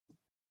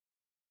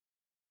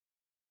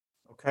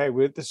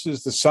Okay, this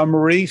is the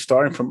summary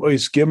starting from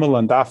Ois Gimel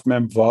and Daf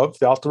Mem Vav.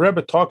 The Alter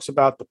Rebbe talks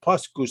about the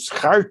Paskus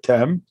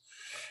Chartem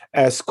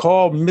as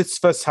called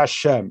mitzvahs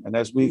Hashem. And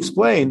as we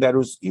explained, that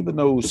was, even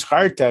though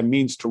Uschartem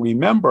means to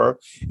remember,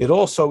 it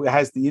also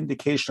has the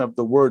indication of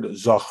the word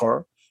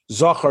Zachar.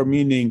 Zachar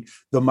meaning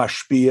the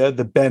mashpia,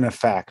 the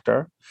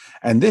benefactor.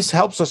 And this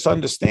helps us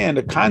understand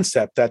a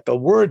concept that the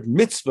word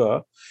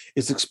mitzvah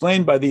is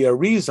explained by the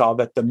Arizal,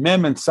 that the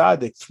Mem and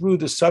Tzaddik, through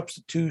the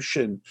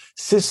substitution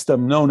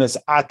system known as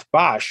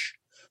Atbash,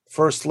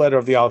 first letter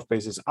of the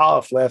alphabet is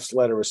Aleph, last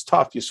letter is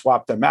Taf, you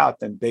swap them out,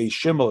 then Bei,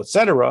 Shimel,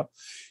 etc.,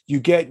 you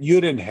get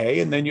Yud and Hey,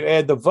 and then you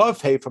add the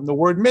Vav Hey from the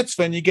word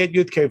mitzvah, and you get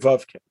Yud Ke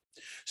Vav Ke.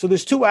 So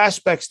there's two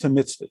aspects to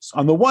mitzvahs.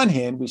 On the one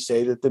hand, we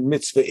say that the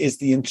mitzvah is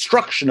the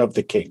instruction of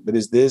the king. That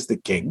is, there's the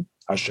king,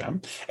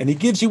 Hashem, and he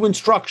gives you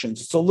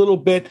instructions. It's a little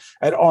bit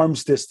at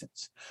arm's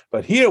distance.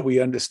 But here we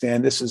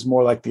understand this is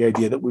more like the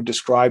idea that we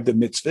describe the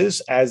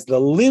mitzvahs as the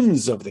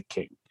limbs of the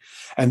king.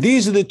 And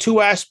these are the two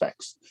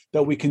aspects,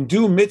 that we can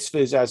do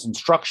mitzvahs as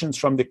instructions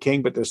from the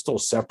king, but they're still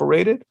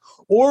separated,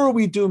 or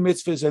we do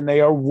mitzvahs and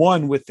they are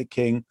one with the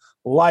king,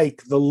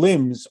 like the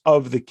limbs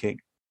of the king.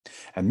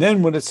 And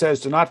then when it says,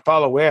 do not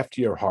follow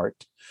after your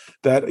heart,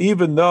 that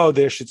even though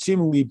there should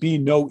seemingly be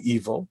no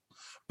evil,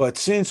 but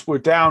since we're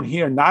down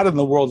here, not in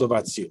the world of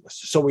Atzilus,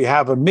 so we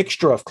have a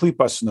mixture of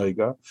klipas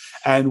noiga,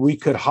 and we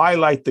could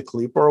highlight the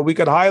klipa, or we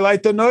could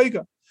highlight the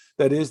noiga.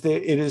 That is,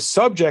 it is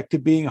subject to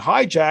being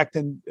hijacked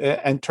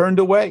and turned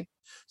away.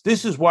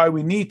 This is why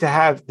we need to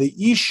have the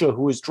Isha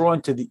who is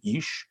drawn to the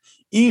Ish,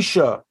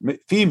 Isha,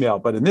 female,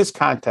 but in this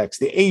context,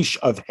 the Ish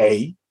of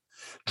Hey,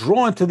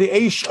 drawn to the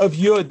Ish of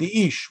Yud,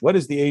 the Ish. What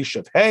is the Ish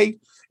of Hey?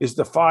 Is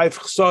the five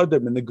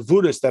chsadim and the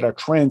gvudas that are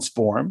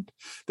transformed,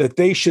 that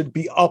they should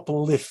be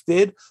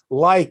uplifted,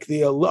 like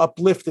the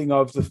uplifting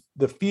of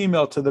the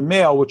female to the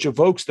male, which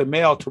evokes the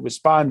male to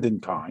respond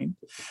in kind,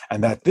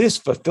 and that this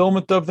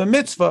fulfillment of the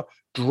mitzvah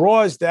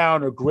draws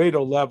down a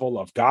greater level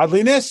of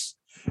godliness,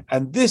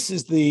 and this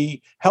is the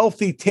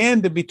healthy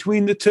tandem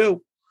between the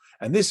two.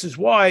 And this is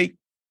why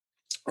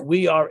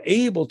we are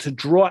able to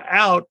draw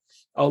out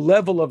a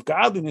level of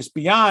godliness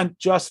beyond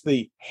just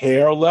the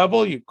hair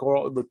level. You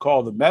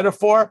recall the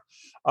metaphor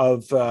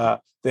of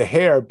the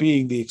hair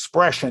being the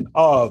expression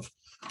of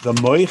the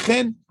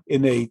moichen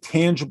in a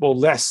tangible,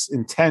 less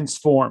intense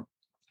form.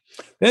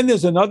 Then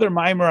there's another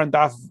mimer on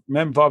Daf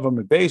Mem Vav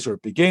Amud Beis, where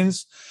it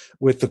begins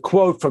with the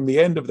quote from the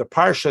end of the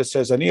Parsha. It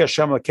says, Ani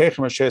Hashem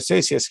Elokeichem asher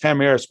aseisi eschem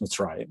eretz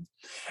Mitzrayim.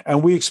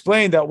 And we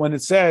explain that when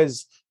it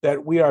says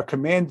that we are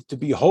commanded to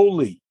be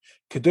holy,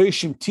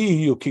 Kedoshim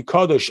tiyu ki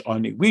kadosh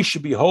ani, we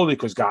should be holy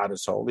because God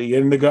is holy.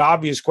 And the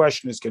obvious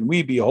question is, can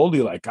we be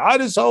holy like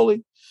God is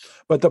holy?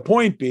 But the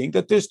point being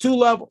that there's two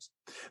levels.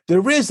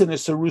 There is an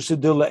Isarusa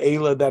de la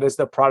Eila that is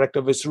the product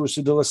of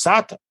Isarusa de la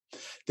Sata.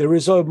 There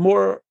is a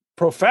more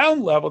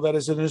profound level that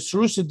is an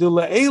Isarusa de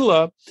la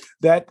Eila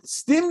that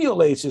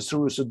stimulates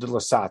Isarusa de la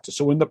Sata.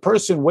 So when the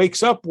person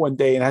wakes up one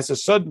day and has a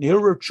sudden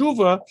Hirur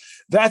Tshuva,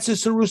 that's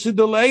Isarusa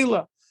de la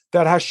Eila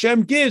that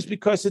Hashem gives,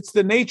 because it's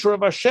the nature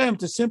of Hashem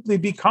to simply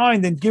be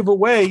kind and give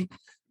away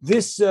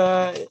this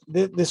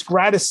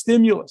gratis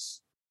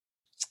stimulus.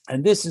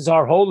 And this is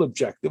our whole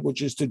objective,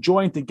 which is to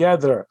join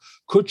together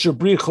Kutsha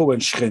Brichu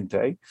and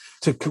Shchinte,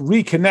 to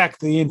reconnect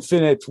the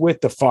infinite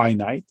with the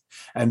finite.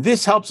 And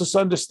this helps us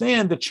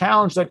understand the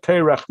challenge that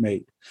Kairach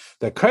made.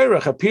 That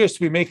Kairach appears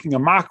to be making a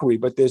mockery,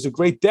 but there's a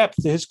great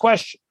depth to his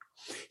question.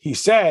 He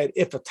said,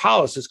 if a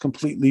talus is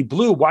completely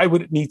blue, why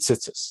would it need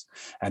tzitzis?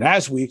 And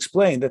as we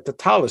explained, that the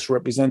talus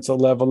represents a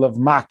level of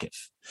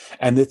makif,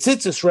 and the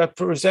tzitzis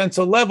represents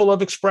a level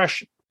of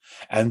expression.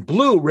 And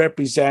blue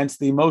represents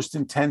the most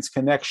intense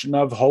connection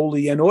of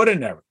holy and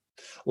ordinary,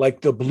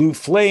 like the blue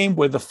flame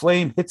where the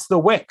flame hits the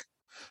wick.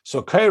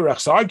 So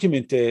Kairach's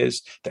argument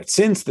is that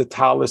since the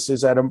talus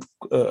is at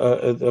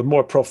a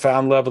more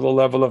profound level, the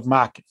level of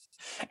makif,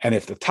 and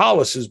if the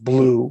talus is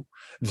blue,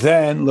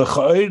 then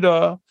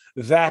l'cha'ira,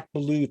 that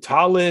blue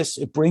talus,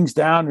 it brings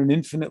down an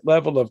infinite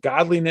level of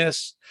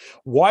godliness.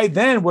 Why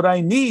then would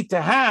I need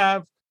to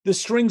have the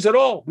strings at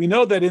all? We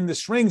know that in the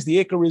strings,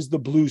 the ikar is the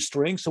blue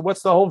string. So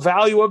what's the whole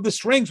value of the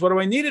strings? What do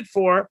I need it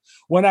for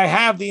when I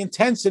have the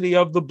intensity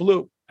of the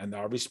blue? And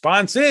our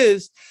response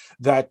is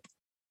that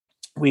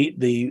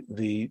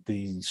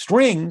the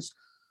strings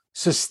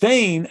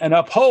sustain and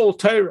uphold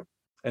Torah.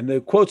 And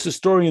it quotes a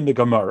story in the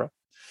Gemara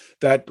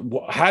that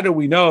how do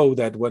we know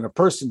that when a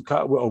person,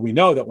 we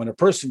know that when a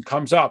person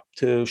comes up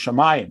to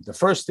Shemayim, the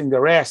first thing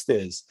they're asked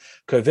is,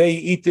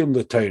 Kavei itim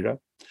l'Torah,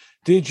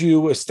 did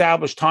you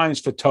establish times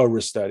for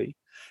Torah study?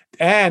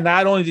 And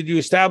not only did you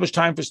establish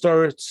time for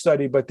Torah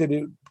study, but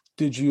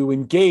did you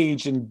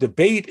engage in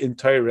debate in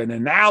Torah and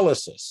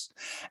analysis?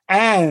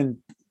 And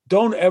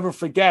don't ever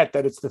forget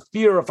that it's the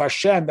fear of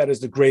Hashem that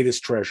is the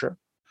greatest treasure.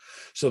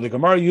 So the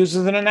Gemara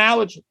uses an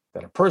analogy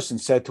that a person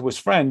said to his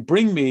friend,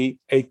 bring me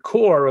a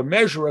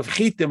measure of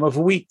chitim of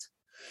wheat.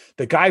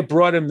 The guy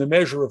brought him the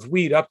measure of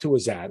wheat up to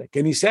his attic.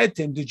 And he said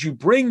to him, did you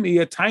bring me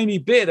a tiny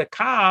bit, a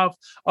kav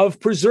of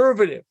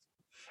preservative?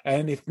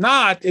 And if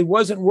not, it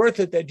wasn't worth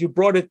it that you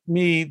brought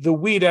me the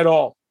wheat at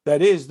all.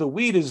 That is, the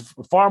wheat is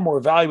far more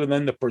valuable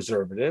than the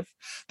preservative.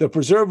 The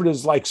preservative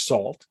is like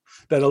salt,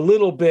 that a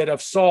little bit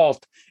of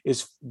salt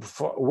is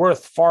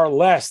worth far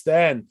less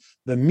than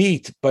the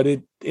meat, but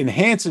it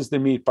enhances the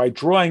meat by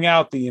drawing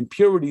out the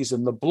impurities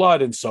in the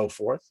blood and so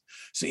forth.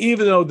 So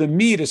even though the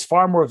meat is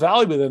far more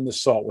valuable than the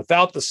salt,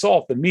 without the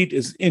salt, the meat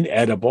is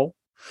inedible.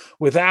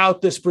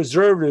 Without this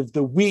preservative,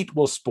 the wheat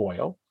will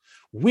spoil.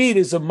 Wheat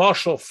is a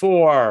mashal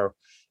for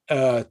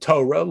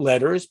Torah,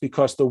 letters,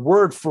 because the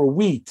word for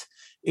wheat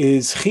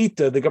is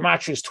chita, the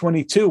gematria is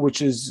 22,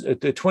 which is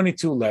the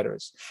 22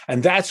 letters.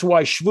 And that's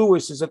why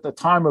Shavuos is at the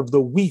time of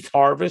the wheat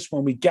harvest,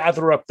 when we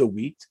gather up the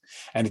wheat.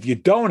 And if you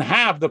don't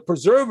have the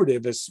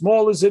preservative, as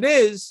small as it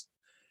is,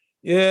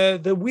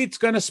 the wheat's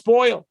going to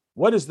spoil.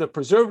 What is the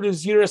preservative?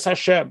 Yiras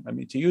Hashem. I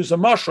mean, to use a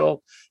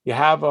mashal, you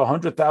have a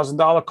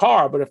 $100,000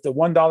 car, but if the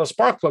 $1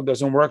 spark plug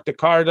doesn't work, the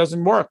car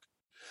doesn't work.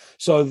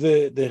 So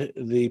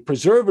the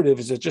preservative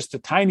is just a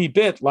tiny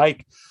bit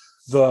like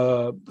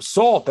the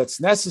salt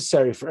that's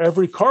necessary for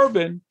every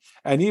carbon,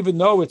 and even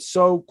though it's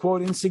so,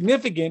 quote,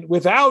 insignificant,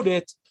 without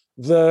it,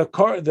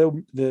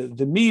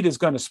 the meat is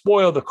going to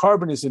spoil, the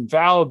carbon is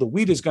invalid, the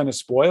wheat is going to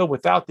spoil.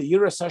 Without the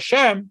Yiras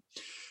Hashem,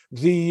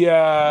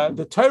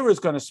 the Torah is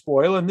going to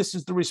spoil, and this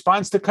is the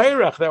response to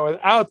Kairach, that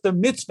without the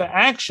mitzvah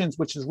actions,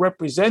 which is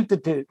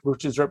represented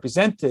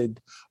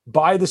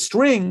by the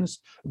strings,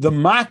 the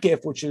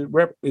makif, which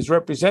is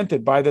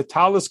represented by the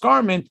talis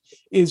garment,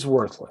 is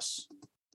worthless.